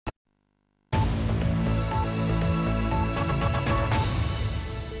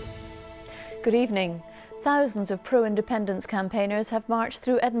Good evening. Thousands of pro-independence campaigners have marched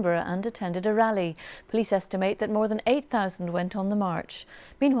through Edinburgh and attended a rally. Police estimate that more than 8,000 went on the march.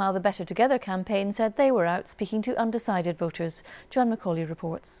 Meanwhile, the Better Together campaign said they were out speaking to undecided voters. Joanne Macaulay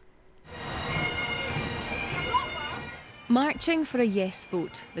reports. Marching for a yes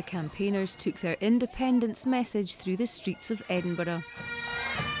vote, the campaigners took their independence message through the streets of Edinburgh.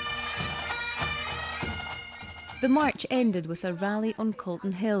 The march ended with a rally on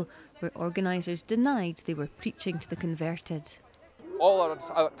Calton Hill, where organisers denied they were preaching to the converted. All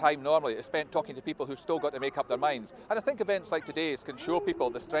our time normally is spent talking to people who've still got to make up their minds. And I think events like today's can show people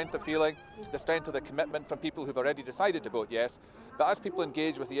the strength of feeling, the strength of the commitment from people who've already decided to vote yes. But as people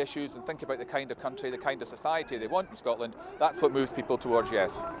engage with the issues and think about the kind of country, the kind of society they want in Scotland, that's what moves people towards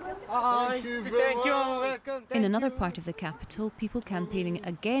yes. Thank you. In another part of the capital, people campaigning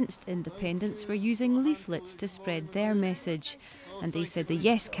against independence were using leaflets to spread their message. And they said the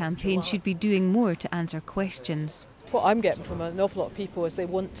Yes campaign should be doing more to answer questions. What I'm getting from an awful lot of people is they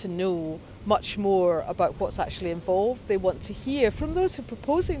want to know much more about what's actually involved. They want to hear from those who are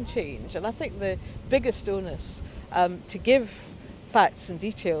proposing change. And I think the biggest onus to give facts and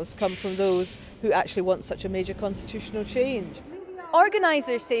details come from those who actually want such a major constitutional change.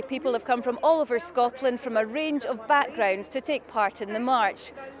 Organisers say people have come from all over Scotland from a range of backgrounds to take part in the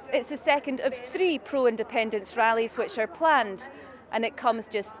march. It's the second of 3 pro-independence rallies which are planned, and it comes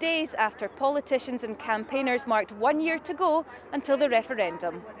just days after politicians and campaigners marked 1 year to go until the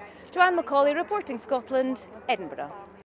referendum. Joanne Macaulay reporting Scotland, Edinburgh.